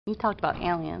You talked about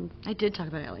aliens. I did talk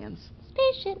about aliens.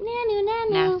 Spaceship, nanu,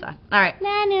 nanu. NASA. All right.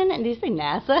 Nanu, nanu. Did you say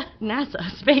NASA?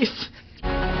 NASA. Space.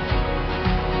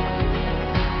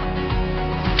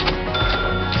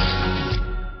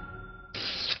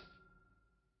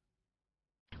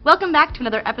 Welcome back to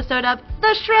another episode of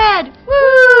The Shred!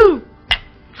 Woo!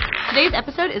 Today's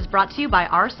episode is brought to you by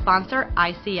our sponsor,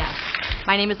 ICS.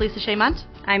 My name is Lisa Shea Munt.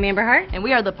 I'm Amber Hart. And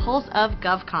we are the pulse of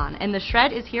GovCon, and The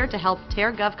Shred is here to help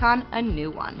tear GovCon a new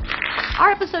one.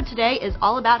 Our episode today is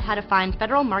all about how to find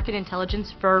federal market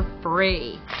intelligence for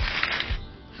free.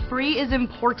 Free is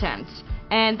important,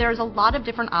 and there's a lot of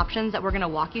different options that we're going to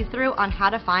walk you through on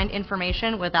how to find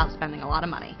information without spending a lot of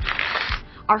money.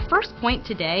 Our first point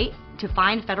today to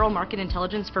find federal market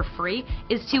intelligence for free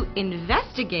is to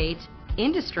investigate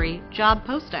industry job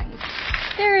postings.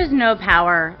 There is no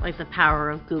power like the power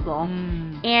of Google.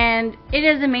 And it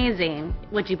is amazing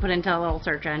what you put into a little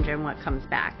search engine, what comes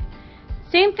back.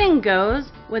 Same thing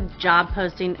goes with job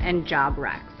posting and job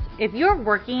recs. If you're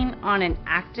working on an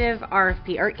active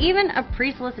RFP or even a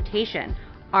pre-solicitation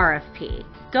RFP,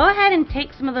 go ahead and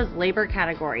take some of those labor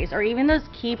categories or even those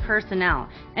key personnel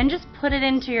and just put it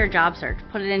into your job search.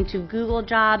 Put it into Google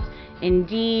Jobs,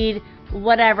 Indeed,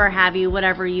 whatever have you,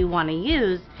 whatever you want to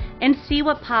use, and see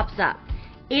what pops up.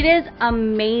 It is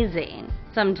amazing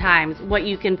sometimes what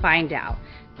you can find out.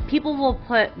 People will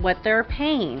put what they're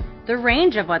paying, the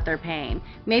range of what they're paying,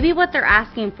 maybe what they're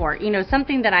asking for. You know,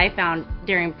 something that I found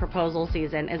during proposal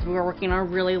season is we were working on a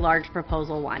really large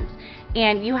proposal once,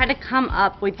 and you had to come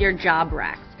up with your job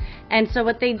recs. And so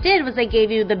what they did was they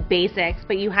gave you the basics,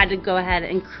 but you had to go ahead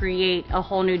and create a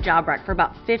whole new job rec for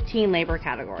about 15 labor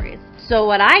categories. So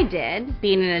what I did,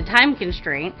 being in a time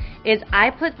constraint, is I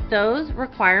put those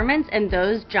requirements and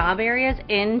those job areas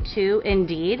into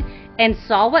Indeed and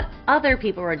saw what other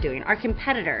people were doing, our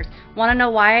competitors. Want to know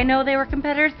why I know they were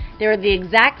competitors? They were the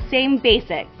exact same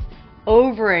basics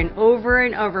over and over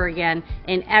and over again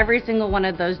in every single one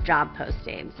of those job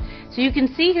postings. So you can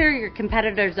see who your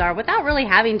competitors are without really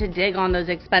having to dig on those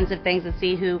expensive things to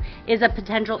see who is a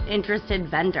potential interested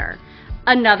vendor.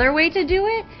 Another way to do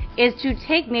it is to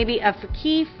take maybe a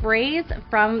key phrase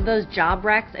from those job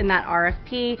recs in that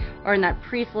RFP or in that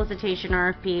pre-solicitation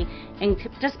RFP and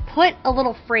just put a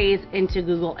little phrase into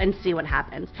Google and see what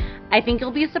happens. I think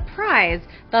you'll be surprised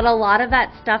that a lot of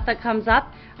that stuff that comes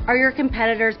up are your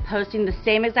competitors posting the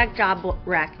same exact job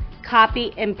rec,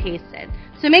 copy and pasted.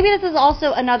 So maybe this is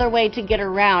also another way to get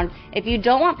around. If you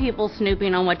don't want people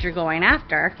snooping on what you're going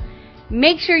after,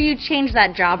 make sure you change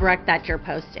that job rec that you're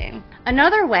posting.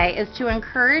 Another way is to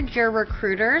encourage your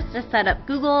recruiters to set up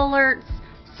Google Alerts,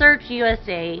 search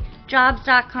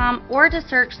USAjobs.com, or to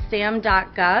search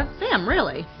SAM.gov. Sam,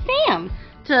 really? SAM!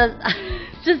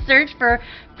 To search for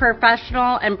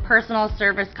professional and personal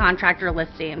service contractor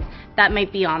listings that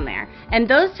might be on there. And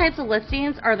those types of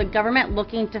listings are the government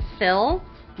looking to fill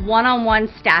one-on-one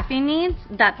staffing needs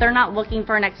that they're not looking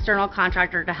for an external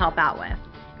contractor to help out with,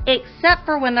 except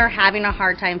for when they're having a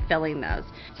hard time filling those.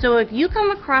 So if you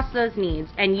come across those needs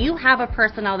and you have a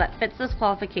personnel that fits those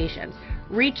qualifications,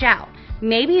 reach out.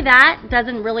 Maybe that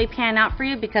doesn't really pan out for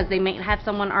you because they might have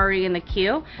someone already in the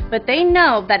queue, but they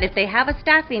know that if they have a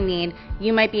staffing need,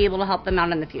 you might be able to help them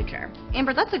out in the future.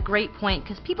 Amber, that's a great point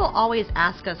because people always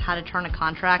ask us how to turn a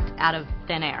contract out of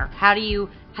thin air. How do you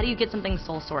get something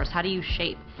sole source? How do you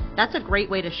shape? That's a great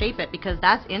way to shape it because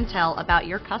that's intel about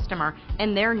your customer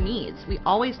and their needs. We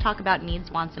always talk about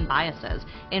needs, wants, and biases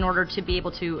in order to be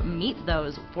able to meet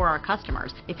those for our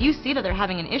customers. If you see that they're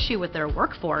having an issue with their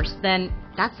workforce, then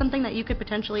that's something that you could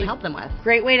potentially help them with.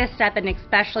 Great way to step in,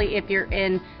 especially if you're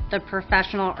in the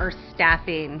professional or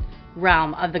staffing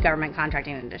realm of the government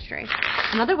contracting industry.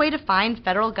 Another way to find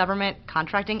federal government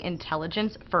contracting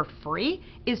intelligence for free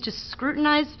is to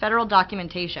scrutinize federal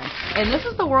documentation. And this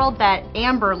is the world that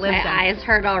Amber lives in. My eyes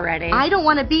hurt already. I don't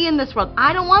want to be in this world.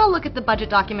 I don't want to look at the budget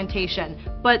documentation.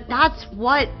 But that's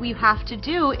what we have to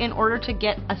do in order to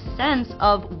get a sense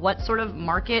of what sort of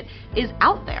market is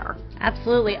out there.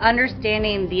 Absolutely.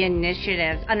 Understanding the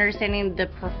initiatives, understanding the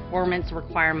performance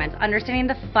requirements, understanding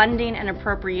the funding and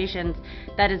appropriations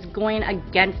that is going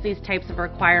against these types of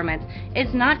requirements.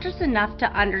 It's not just enough to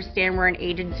understand where an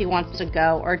agency wants to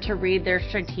go or to read their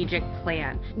strategic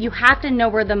plan. You have to know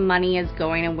where the money is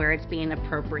going and where it's being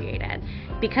appropriated.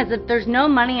 Because if there's no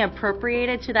money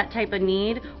appropriated to that type of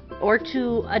need or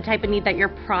to a type of need that your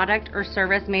product or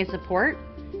service may support,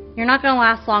 you're not going to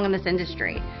last long in this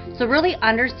industry. So really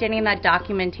understanding that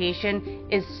documentation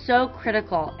is so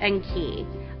critical and key.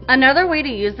 Another way to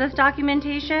use this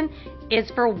documentation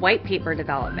is for white paper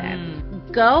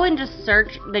development. Go and just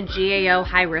search the GAO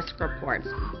high risk reports.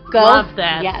 Love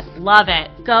this. Yes. Love it.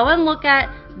 Go and look at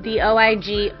the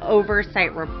OIG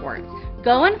oversight reports.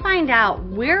 Go and find out,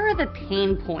 where are the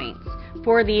pain points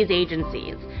for these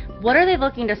agencies? What are they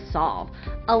looking to solve?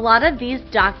 A lot of these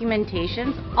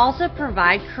documentations also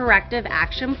provide corrective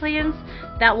action plans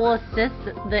that will assist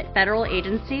the federal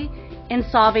agency in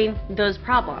solving those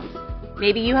problems.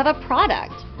 Maybe you have a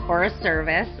product or a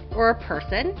service or a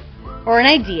person or an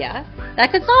idea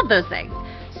that could solve those things.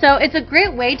 So it's a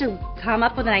great way to come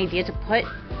up with an idea to put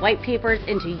white papers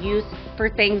into use for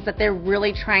things that they're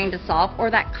really trying to solve or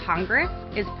that Congress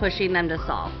is pushing them to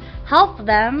solve. Help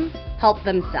them help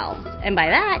themselves. And by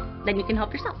that, then you can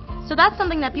help yourself. So that's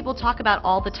something that people talk about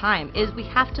all the time, is we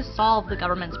have to solve the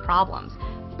government's problems.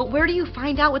 But where do you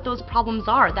find out what those problems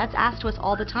are? That's asked to us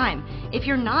all the time. If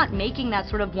you're not making that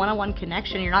sort of one-on-one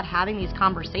connection, you're not having these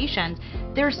conversations,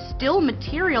 there's still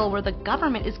material where the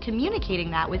government is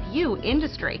communicating that with you,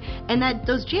 industry. And that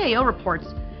those GAO reports,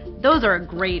 those are a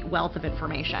great wealth of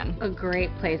information. A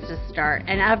great place to start.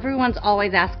 And everyone's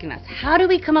always asking us, how do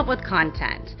we come up with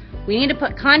content? We need to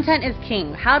put content is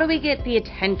king. How do we get the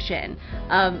attention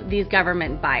of these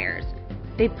government buyers?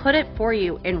 They put it for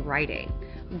you in writing.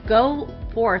 Go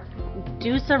forth,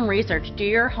 do some research, do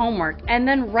your homework, and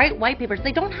then write white papers.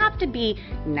 They don't have to be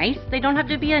nice. They don't have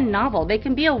to be a novel. They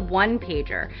can be a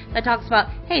one-pager that talks about,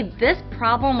 hey, this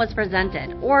problem was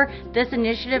presented, or this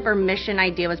initiative or mission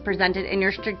idea was presented in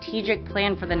your strategic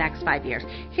plan for the next 5 years.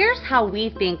 Here's how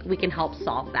we think we can help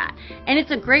solve that. And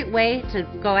it's a great way to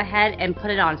go ahead and put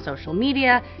it on social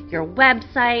media, your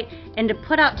website, and to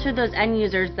put out to those end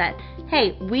users that,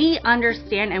 hey, we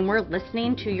understand and we're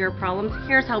listening to your problems.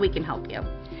 Here's how we can help you.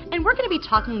 And we're going to be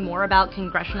talking more about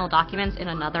congressional documents in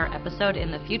another episode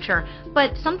in the future.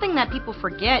 But something that people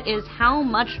forget is how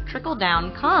much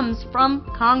trickle-down comes from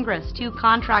Congress to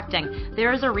contracting.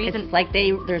 There's a reason. It's like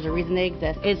there's a reason they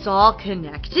exist. It's all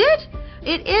connected?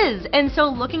 It is. And so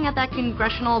looking at that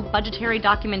congressional budgetary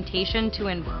documentation to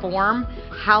inform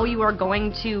how you are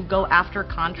going to go after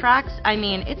contracts, I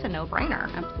mean, it's a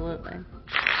no-brainer. Absolutely.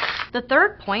 The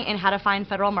third point in how to find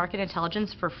federal market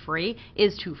intelligence for free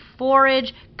is to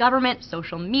forage government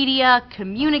social media,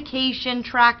 communication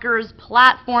trackers,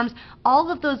 platforms, all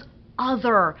of those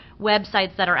other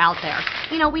websites that are out there.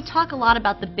 You know, we talk a lot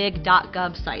about the big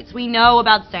 .gov sites. We know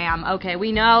about SAM, okay,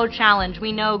 we know Challenge,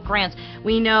 we know grants,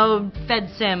 we know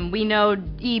FedSim, we know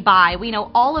eBuy, we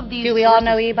know all of these. Do we all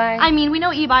know eBuy? I mean, we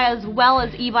know eBuy as well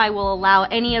as eBuy will allow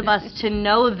any of us to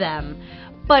know them.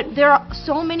 But there are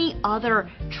so many other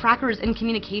trackers and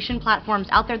communication platforms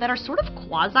out there that are sort of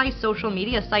quasi-social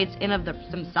media sites in of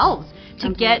themselves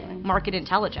to get market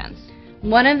intelligence.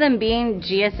 One of them being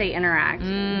GSA Interact.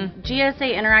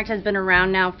 GSA Interact has been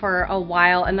around now for a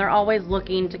while, and they're always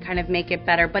looking to kind of make it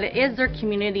better, but it is their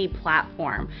community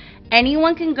platform.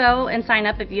 Anyone can go and sign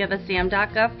up if you have a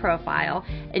SAM.gov profile,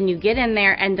 and you get in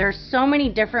there, and there's so many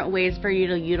different ways for you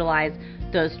to utilize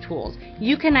those tools.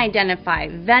 You can identify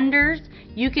vendors,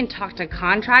 you can talk to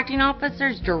contracting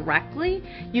officers directly,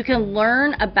 you can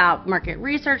learn about market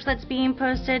research that's being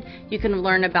posted, you can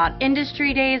learn about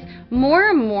industry days. More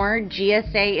and more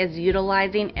GSA is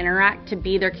utilizing Interact to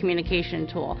be their communication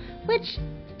tool, which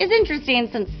is interesting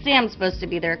since SAM's supposed to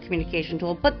be their communication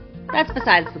tool, but that's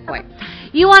besides the point.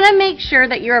 You want to make sure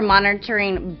that you're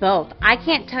monitoring both. I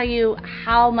can't tell you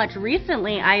how much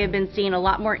recently I have been seeing a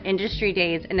lot more industry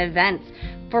days and events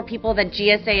for people that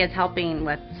GSA is helping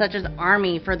with, such as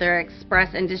Army for their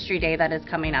Express Industry Day that is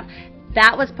coming up.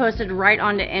 That was posted right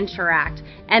onto Interact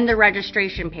and the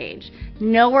registration page.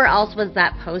 Nowhere else was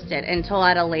that posted until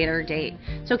at a later date.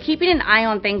 So keeping an eye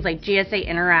on things like GSA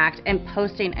Interact and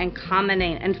posting and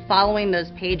commenting and following those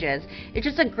pages, it's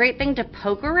just a great thing to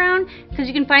poke around because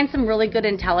you can find some really good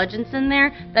intelligence in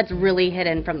there that's really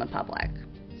hidden from the public.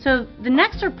 So the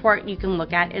next report you can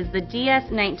look at is the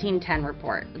DS 1910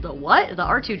 report. The what? The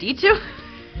R2D2?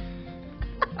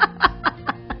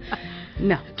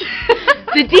 No.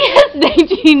 The DS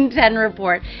 1910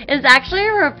 report is actually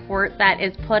a report that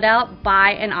is put out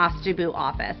by an OSTBU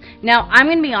office. Now, I'm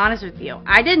going to be honest with you.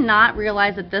 I did not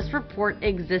realize that this report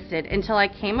existed until I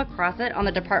came across it on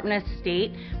the Department of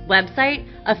State website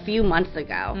a few months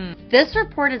ago. This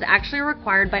report is actually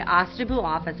required by OSTBU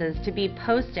offices to be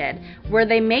posted where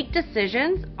they make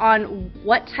decisions on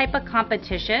what type of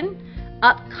competition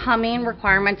upcoming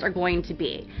requirements are going to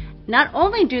be. Not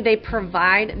only do they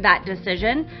provide that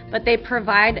decision, but they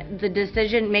provide the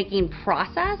decision-making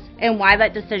process and why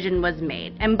that decision was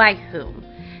made and by whom.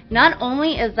 Not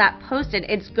only is that posted,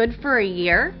 it's good for a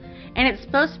year, and it's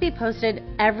supposed to be posted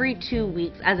every 2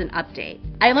 weeks as an update.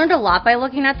 I learned a lot by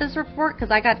looking at this report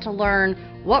because I got to learn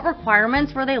what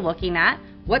requirements were they looking at,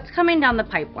 what's coming down the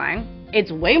pipeline.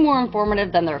 It's way more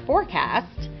informative than their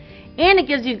forecast. And it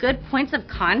gives you good points of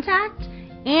contact,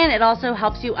 and it also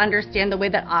helps you understand the way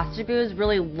that OSTBUs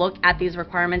really look at these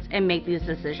requirements and make these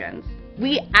decisions.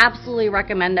 We absolutely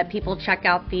recommend that people check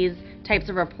out these types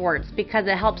of reports because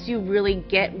it helps you really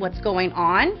get what's going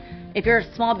on. If you're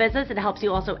a small business, it helps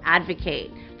you also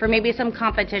advocate for maybe some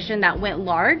competition that went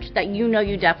large that you know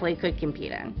you definitely could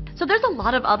compete in. So there's a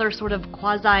lot of other sort of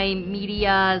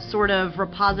quasi-media sort of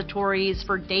repositories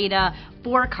for data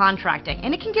for contracting,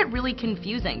 and it can get really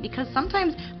confusing because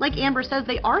sometimes, like Amber says,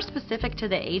 they are specific to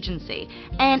the agency,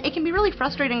 and it can be really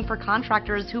frustrating for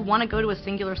contractors who want to go to a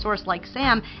singular source like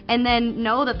SAM and then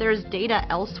know that there's data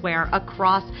elsewhere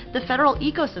across the federal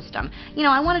ecosystem. You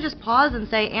know, I want to just pause and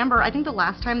say, Amber, I think the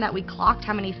last time that we clocked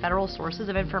how many federal sources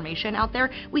of information out there,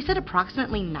 we said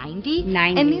approximately 90.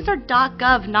 And these are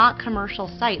 .gov, not commercial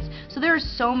sites. So there are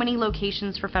so many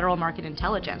locations for federal market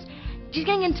intelligence. Just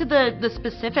getting into the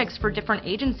specifics for different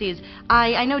agencies,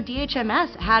 I know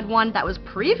DHMS had one that was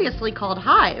previously called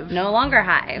Hive. No longer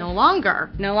Hive. No longer.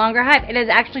 No longer Hive. It is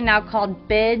actually now called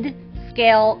Bid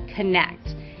Scale Connect.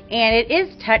 And it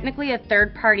is technically a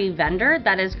third-party vendor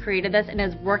that has created this and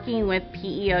is working with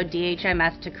PEO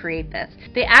DHMS to create this.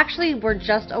 They actually were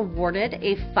just awarded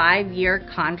a 5-year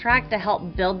contract to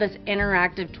help build this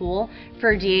interactive tool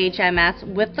for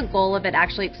DHMS with the goal of it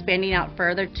actually expanding out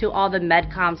further to all the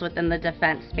medcoms within the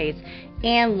defense space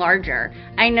and larger.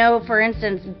 I know, for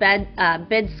instance,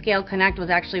 Bid Scale Connect was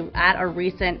actually at a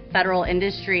recent federal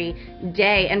industry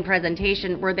day and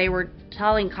presentation where they were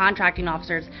telling contracting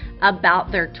officers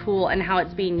about their tool and how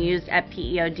it's being used at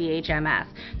PEO DHMS.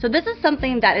 So this is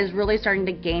something that is really starting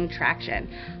to gain traction.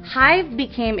 Hive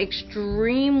became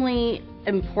extremely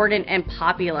important and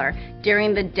popular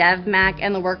during the DevMac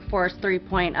and the Workforce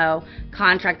 3.0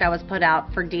 contract that was put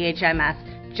out for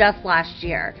DHMS just last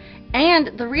year.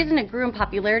 And the reason it grew in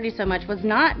popularity so much was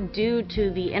not due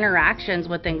to the interactions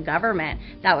within government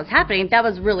that was happening. That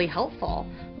was really helpful.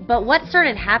 But what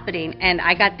started happening, and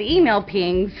I got the email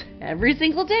pings every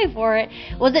single day for it,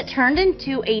 was it turned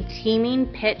into a teaming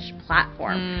pitch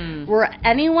platform where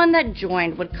anyone that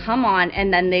joined would come on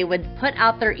and then they would put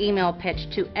out their email pitch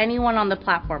to anyone on the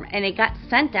platform, and it got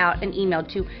sent out and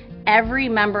emailed to every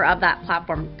member of that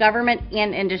platform, government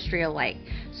and industry alike.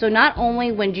 So not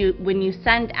only when you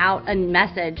send out a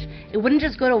message, it wouldn't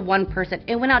just go to one person,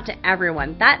 it went out to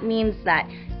everyone. That means that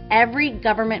every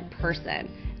government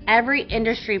person, every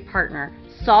industry partner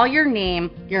saw your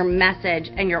name, your message,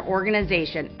 and your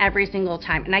organization every single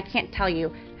time. And I can't tell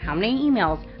you how many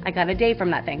emails I got a day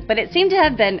from that thing, but it seemed to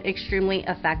have been extremely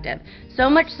effective. So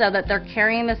much so that they're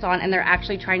carrying this on and they're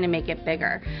actually trying to make it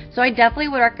bigger. So I definitely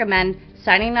would recommend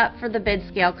signing up for the Bid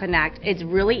Scale Connect. It's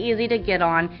really easy to get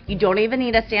on. You don't even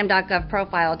need a SAM.gov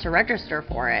profile to register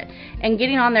for it. And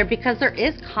getting on there because there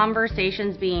is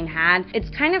conversations being had. It's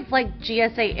kind of like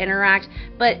GSA Interact,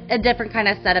 but a different kind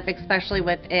of setup, especially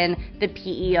within the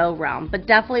PEO realm. But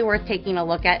definitely worth taking a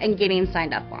look at and getting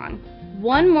signed up on.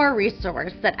 One more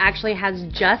resource that actually has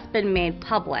just been made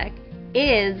public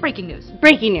is breaking news,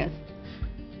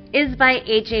 is by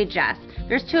HHS.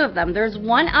 There's two of them. There's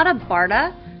one out of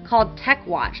BARDA called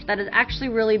TechWatch that is actually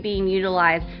really being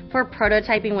utilized for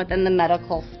prototyping within the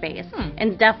medical space,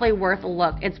 and definitely worth a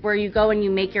look. It's where you go and you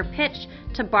make your pitch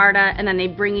to BARDA and then they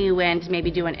bring you in to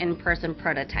maybe do an in-person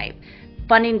prototype.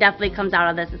 Funding definitely comes out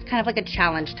of this. It's kind of like a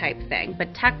challenge type thing,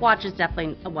 but TechWatch is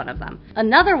definitely one of them.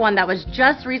 Another one that was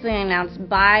just recently announced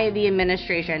by the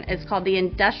administration is called the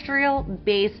Industrial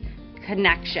Base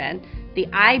Connection, the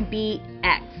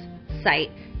IBX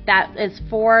site. That is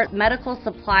for medical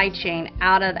supply chain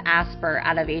out of ASPR,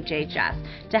 out of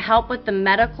HHS, to help with the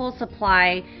medical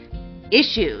supply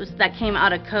issues that came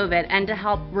out of COVID and to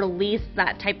help release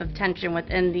that type of tension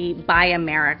within the Buy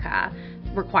America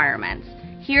requirements.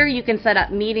 Here you can set up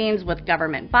meetings with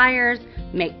government buyers,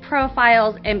 make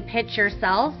profiles, and pitch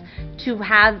yourself to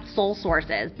have sole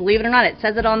sources. Believe it or not, it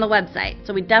says it on the website.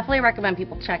 So we definitely recommend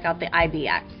people check out the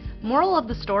IBX. Moral of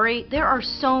the story, there are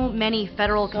so many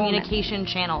federal communication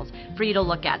channels for you to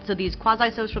look at. So these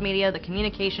quasi-social media, the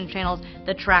communication channels,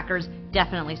 the trackers,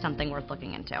 definitely something worth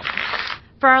looking into.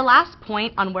 For our last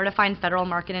point on where to find federal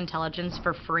market intelligence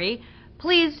for free,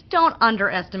 please don't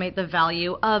underestimate the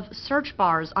value of search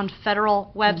bars on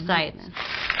federal websites.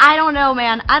 I don't know,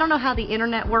 man. I don't know how the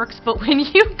internet works, but when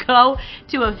you go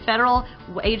to a federal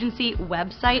agency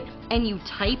website and you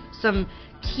type some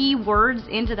keywords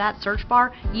into that search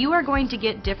bar, you are going to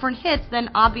get different hits than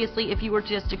obviously if you were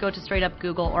just to go to straight up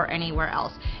Google or anywhere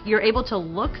else. You're able to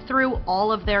look through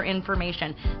all of their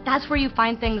information. That's where you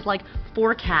find things like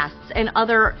forecasts and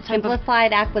other type of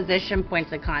simplified acquisition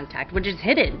points of contact, which is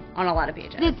hidden on a lot of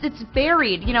pages. It's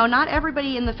buried. You know, not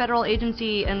everybody in the federal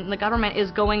agency and the government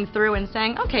is going through and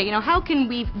saying, okay, you know, how can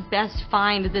we best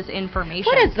find this information?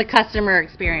 What is the customer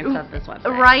experience of this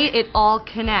website? Right, it all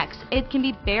connects. It can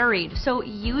be buried. So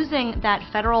using that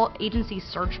federal agency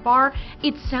search bar,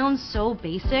 it sounds so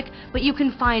basic, but you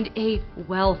can find a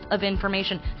wealth of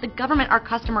information. The government, our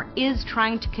customer, is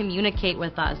trying to communicate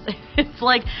with us. It's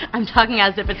like, I'm talking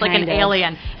as if it's like an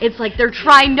alien. It's like they're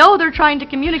trying to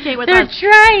communicate with us.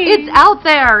 They're trying. It's out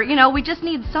there. You know, we just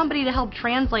need somebody to help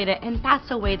translate it, and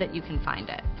that's a way that you can find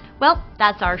it. Well,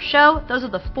 that's our show. Those are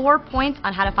the 4 points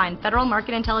on how to find federal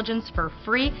market intelligence for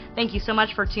free. Thank you so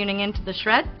much for tuning in to The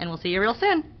Shred, and we'll see you real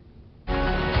soon.